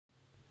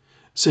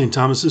St.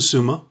 Thomas's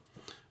Summa,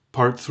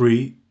 Part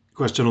 3,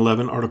 Question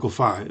 11, Article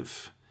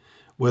 5.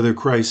 Whether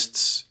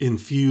Christ's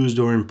infused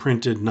or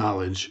imprinted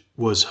knowledge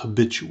was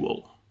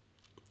habitual.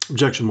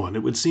 Objection 1.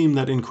 It would seem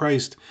that in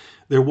Christ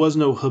there was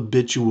no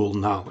habitual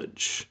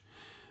knowledge.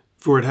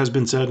 For it has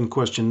been said in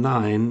Question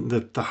 9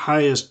 that the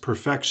highest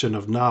perfection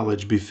of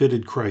knowledge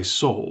befitted Christ's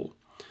soul.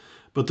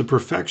 But the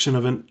perfection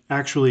of an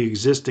actually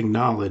existing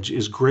knowledge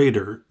is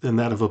greater than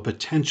that of a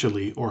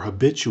potentially or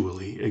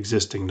habitually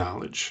existing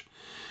knowledge.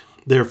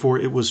 Therefore,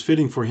 it was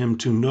fitting for him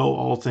to know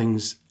all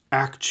things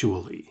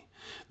actually.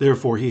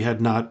 Therefore, he had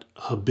not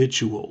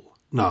habitual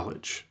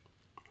knowledge.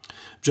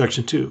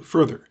 Objection 2.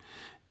 Further,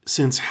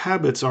 since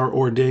habits are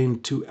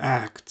ordained to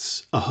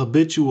acts, a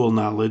habitual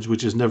knowledge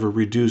which is never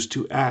reduced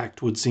to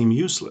act would seem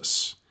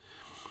useless.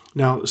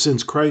 Now,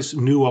 since Christ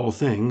knew all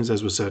things,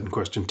 as was said in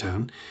Question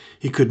 10,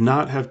 he could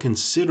not have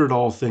considered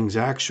all things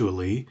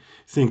actually,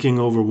 thinking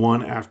over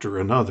one after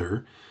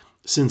another,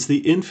 since the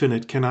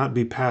infinite cannot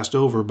be passed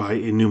over by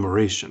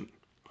enumeration.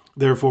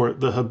 Therefore,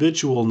 the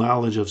habitual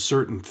knowledge of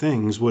certain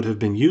things would have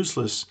been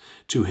useless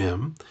to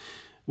him,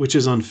 which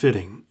is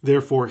unfitting.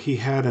 Therefore, he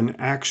had an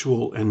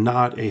actual and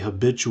not a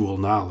habitual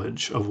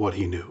knowledge of what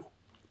he knew.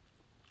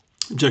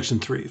 Objection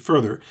 3.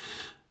 Further,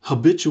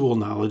 habitual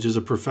knowledge is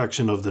a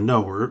perfection of the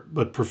knower,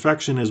 but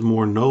perfection is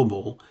more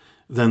noble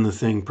than the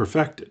thing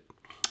perfected.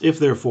 If,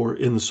 therefore,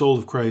 in the soul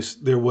of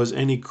Christ there was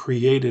any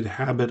created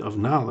habit of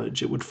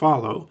knowledge, it would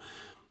follow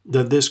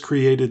that this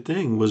created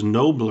thing was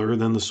nobler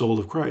than the soul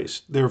of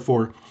Christ.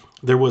 Therefore,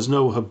 there was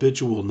no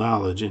habitual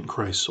knowledge in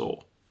Christ's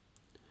soul.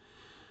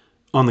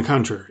 On the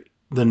contrary,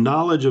 the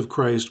knowledge of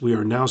Christ we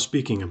are now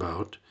speaking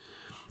about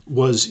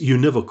was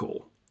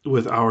univocal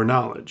with our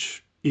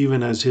knowledge,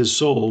 even as his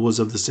soul was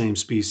of the same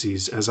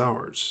species as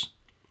ours.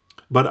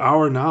 But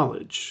our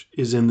knowledge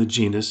is in the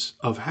genus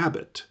of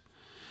habit.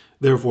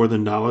 Therefore, the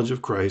knowledge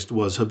of Christ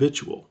was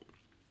habitual.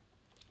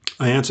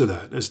 I answer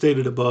that, as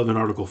stated above in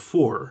Article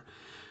 4,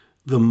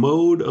 the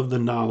mode of the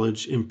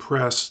knowledge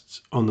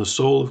impressed on the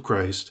soul of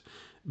Christ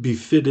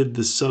befitted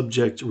the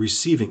subject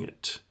receiving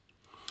it.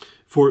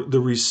 For the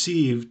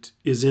received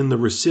is in the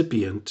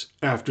recipient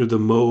after the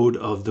mode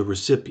of the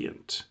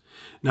recipient.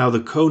 Now,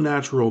 the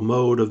connatural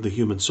mode of the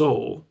human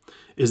soul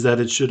is that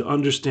it should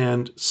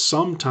understand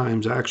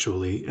sometimes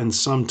actually and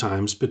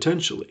sometimes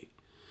potentially.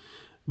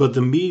 But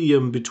the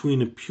medium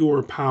between a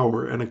pure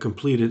power and a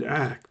completed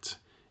act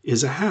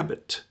is a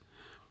habit,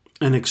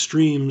 and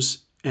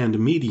extremes and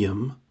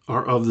medium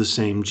are of the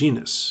same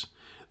genus.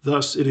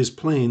 Thus, it is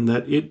plain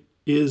that it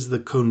is the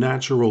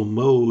connatural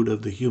mode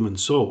of the human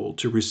soul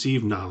to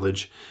receive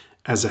knowledge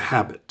as a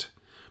habit.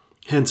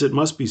 Hence, it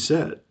must be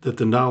said that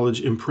the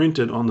knowledge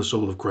imprinted on the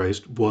soul of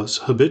Christ was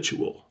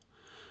habitual,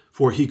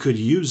 for he could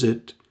use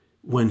it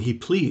when he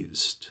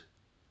pleased.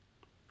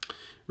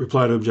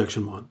 Reply to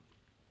Objection 1.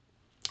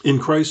 In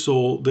Christ's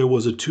soul there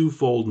was a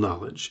twofold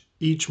knowledge,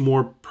 each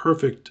more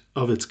perfect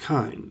of its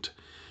kind.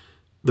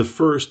 The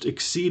first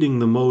exceeding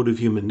the mode of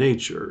human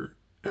nature,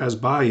 as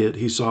by it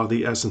he saw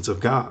the essence of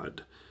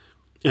God,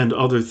 and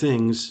other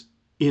things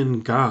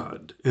in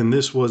God, and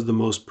this was the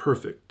most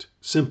perfect,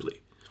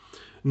 simply.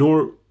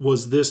 Nor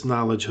was this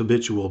knowledge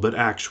habitual, but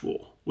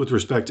actual, with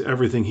respect to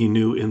everything he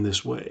knew in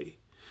this way.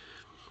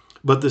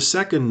 But the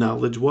second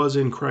knowledge was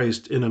in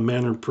Christ in a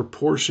manner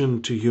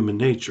proportioned to human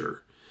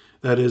nature,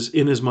 that is,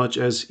 inasmuch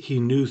as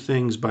he knew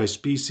things by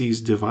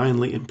species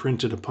divinely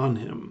imprinted upon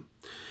him.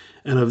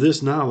 And of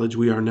this knowledge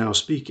we are now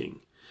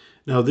speaking.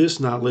 Now this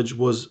knowledge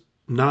was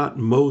not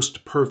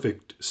most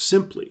perfect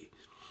simply,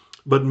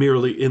 but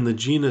merely in the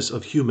genus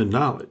of human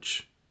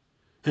knowledge.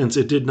 Hence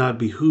it did not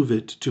behoove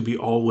it to be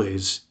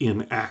always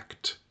in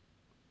act.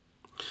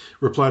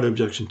 Reply to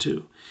Objection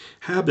 2.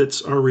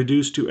 Habits are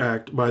reduced to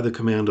act by the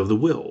command of the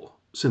will,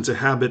 since a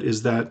habit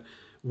is that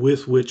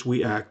with which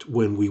we act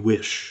when we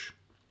wish.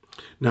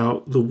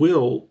 Now, the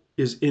will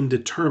is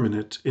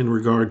indeterminate in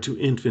regard to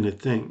infinite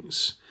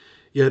things,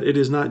 yet it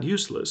is not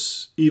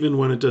useless, even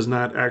when it does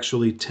not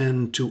actually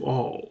tend to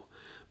all,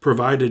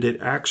 provided it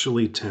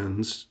actually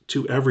tends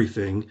to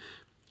everything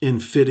in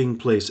fitting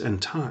place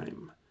and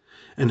time.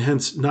 And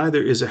hence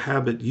neither is a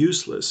habit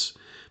useless,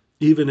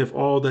 even if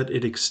all that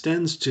it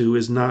extends to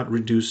is not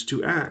reduced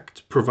to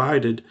act,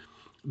 provided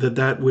that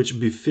that which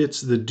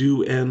befits the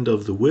due end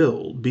of the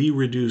will be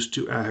reduced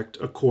to act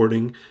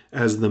according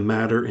as the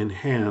matter in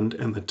hand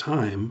and the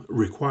time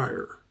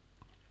require.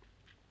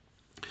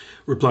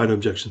 Reply to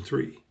Objection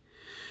 3.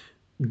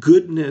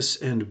 Goodness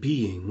and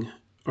being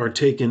are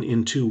taken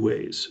in two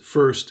ways.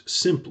 First,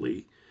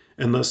 simply,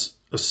 and thus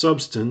a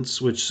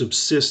substance which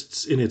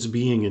subsists in its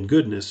being and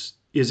goodness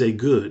is a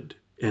good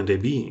and a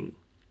being.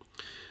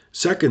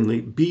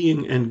 Secondly,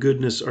 being and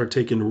goodness are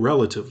taken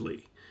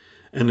relatively,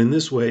 and in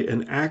this way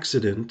an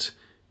accident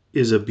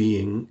is a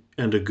being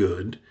and a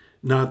good,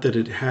 not that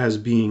it has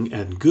being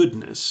and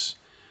goodness,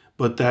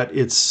 but that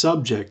its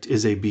subject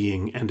is a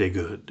being and a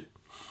good.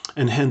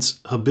 And hence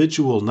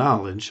habitual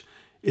knowledge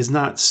is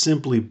not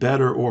simply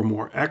better or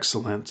more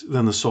excellent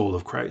than the soul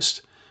of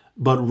Christ,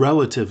 but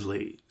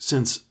relatively,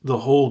 since the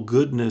whole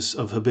goodness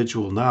of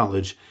habitual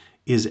knowledge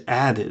is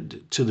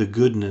added to the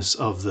goodness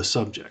of the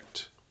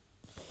subject.